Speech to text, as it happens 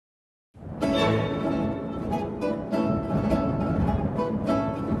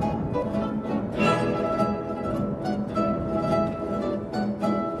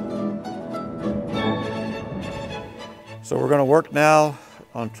So we're going to work now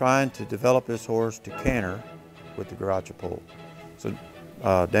on trying to develop this horse to canter with the Garrocha pole. So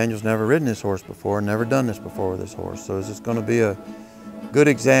Daniel's never ridden this horse before, never done this before with this horse. So this is going to be a good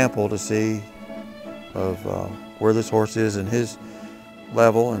example to see of where this horse is in his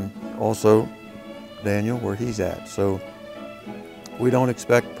level, and also Daniel where he's at. So we don't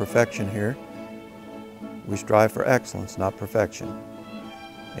expect perfection here. We strive for excellence, not perfection.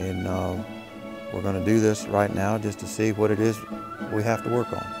 And we're going to do this right now just to see what it is we have to work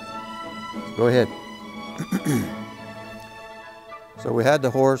on. So go ahead. So we had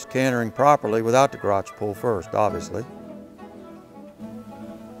the horse cantering properly without the Garrocha pole first, obviously.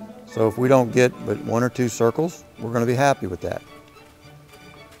 So if we don't get but 1 or 2 circles, we're going to be happy with that.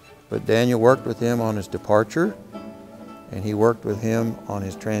 But Daniel worked with him on his departure, and he worked with him on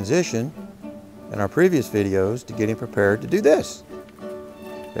his transition in our previous videos to get him prepared to do this.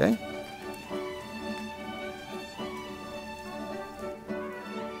 Okay?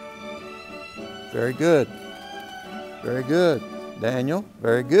 Very good. Very good. Daniel,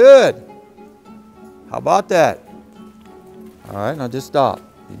 very good. How about that? All right, now just stop.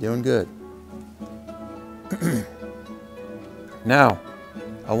 You're doing good. Now,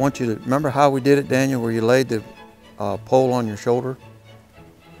 I want you to remember how we did it, Daniel, where you laid the pole on your shoulder?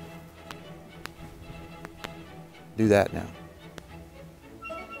 Do that now.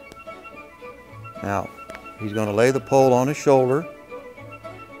 Now, he's going to lay the pole on his shoulder,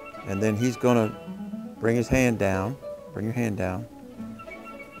 and then he's going to bring his hand down. Bring your hand down.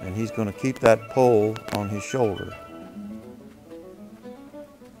 And he's going to keep that pole on his shoulder.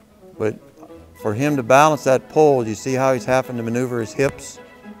 But for him to balance that pole, you see how he's having to maneuver his hips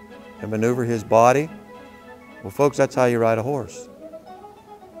and maneuver his body? Well, folks, that's how you ride a horse.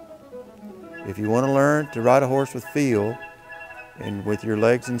 If you want to learn to ride a horse with feel and with your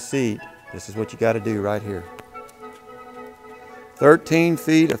legs and seat, this is what you got to do right here. 13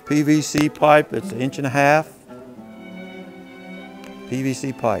 feet of PVC pipe. It's 1.5 inches.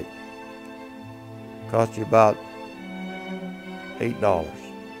 PVC pipe. Cost you about $8.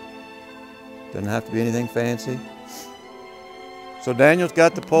 Doesn't have to be anything fancy. So Daniel's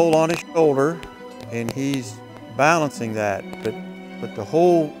got the pole on his shoulder and he's balancing that. But the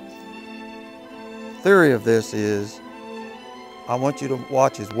whole theory of this is, I want you to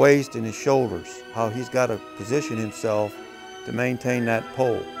watch his waist and his shoulders, how he's got to position himself to maintain that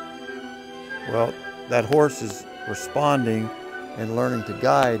pole. Well, that horse is responding and learning to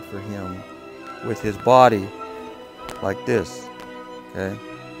guide for him with his body like this, okay?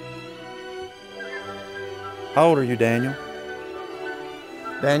 How old are you, Daniel?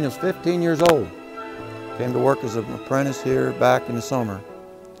 Daniel's 15 years old. Came to work as an apprentice here back in the summer.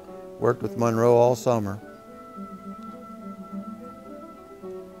 Worked with Monroe all summer.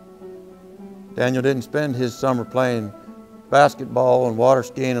 Daniel didn't spend his summer playing basketball and water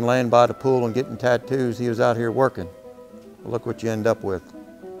skiing and laying by the pool and getting tattoos. He was out here working. Well, look what you end up with.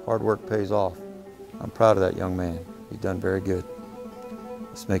 Hard work pays off. I'm proud of that young man. He's done very good.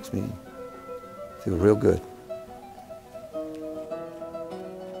 This makes me feel real good.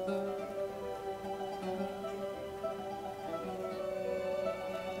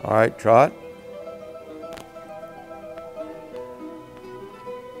 All right, trot.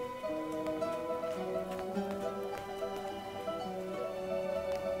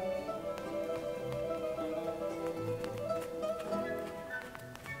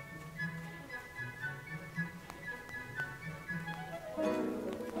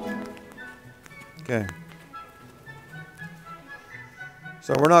 Okay.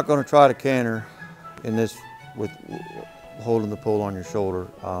 So we're not going to try to canter in this with holding the pole on your shoulder.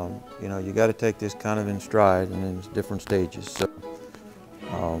 You know, you got to take this kind of in stride and in different stages. So,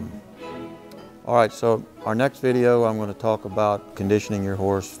 all right, so our next video, I'm going to talk about conditioning your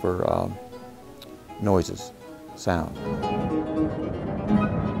horse for noises, sound.